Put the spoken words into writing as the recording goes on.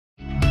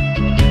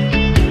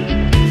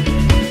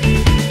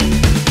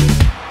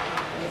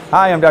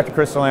Hi, I'm Dr.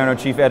 Chris Salerno,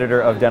 Chief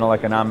Editor of Dental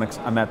Economics.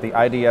 I'm at the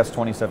IDS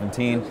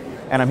 2017,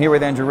 and I'm here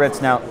with Andrew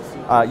Ritts. Now,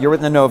 you're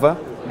with Nanova,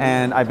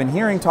 and I've been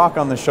hearing talk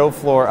on the show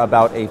floor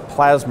about a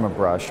plasma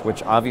brush,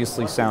 which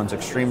obviously sounds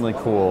extremely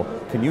cool.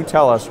 Can you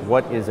tell us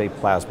what is a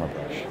plasma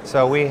brush?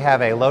 So we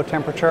have a low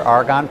temperature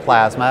argon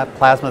plasma.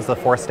 Plasma is the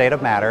fourth state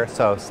of matter,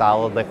 so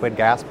solid, liquid,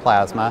 gas,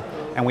 plasma,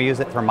 and we use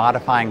it for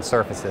modifying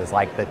surfaces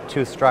like the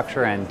tooth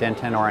structure and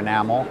dentin or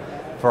enamel,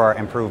 for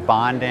improved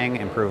bonding,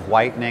 improved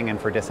whitening, and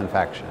for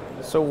disinfection.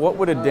 So what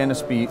would a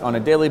dentist be on a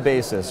daily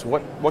basis?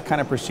 What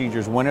kind of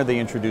procedures, when are they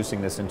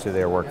introducing this into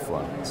their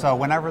workflow? So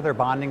whenever they're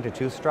bonding to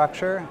tooth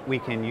structure, we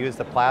can use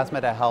the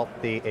plasma to help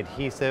the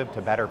adhesive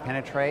to better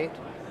penetrate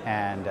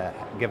and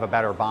give a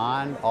better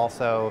bond,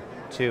 also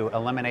to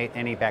eliminate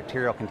any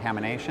bacterial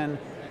contamination.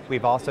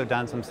 We've also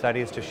done some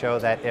studies to show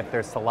that if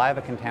there's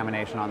saliva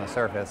contamination on the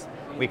surface,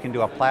 we can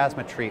do a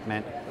plasma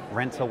treatment,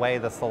 rinse away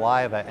the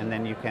saliva, and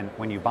then you can,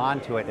 when you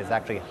bond to it, it's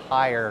actually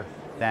higher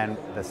than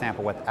the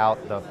sample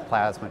without the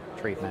plasma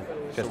treatment,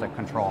 just a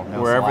control,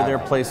 no Wherever saliva.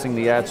 they're placing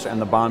the etch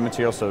and the bond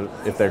material, so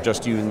if they're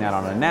just using that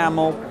on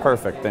enamel,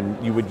 perfect, then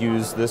you would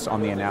use this on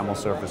the enamel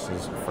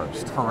surfaces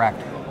first. Correct,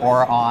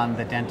 or on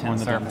the dentin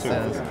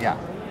surfaces, yeah.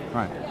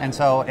 Right. And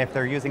so if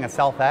they're using a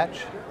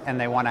self-etch and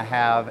they want to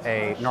have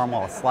a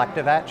normal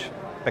selective etch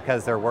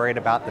because they're worried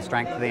about the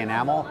strength of the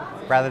enamel,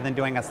 rather than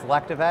doing a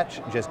selective etch,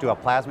 just do a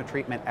plasma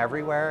treatment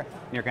everywhere,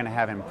 and you're going to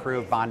have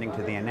improved bonding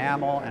to the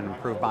enamel and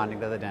improved bonding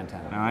to the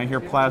dentin. Now I hear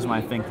plasma,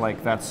 I think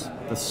like that's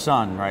the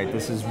sun, right?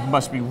 This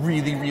must be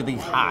really, really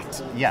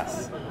hot.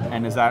 Yes.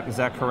 And is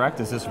that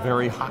correct? Is this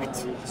very hot?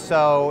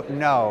 So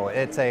no,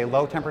 it's a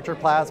low temperature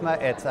plasma.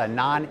 It's a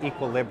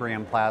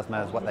non-equilibrium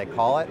plasma is what they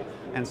call it.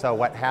 And so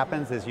what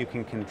happens is you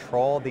can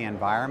control the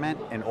environment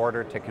in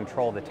order to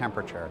control the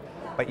temperature,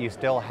 but you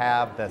still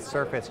have the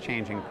surface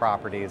changing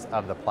properties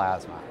of the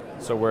plasma.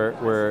 So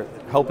we're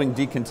helping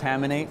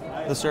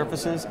decontaminate the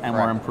surfaces and Correct.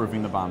 we're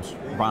improving the bond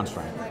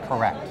strength.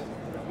 Correct.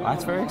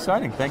 That's very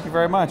exciting. Thank you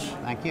very much.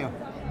 Thank you.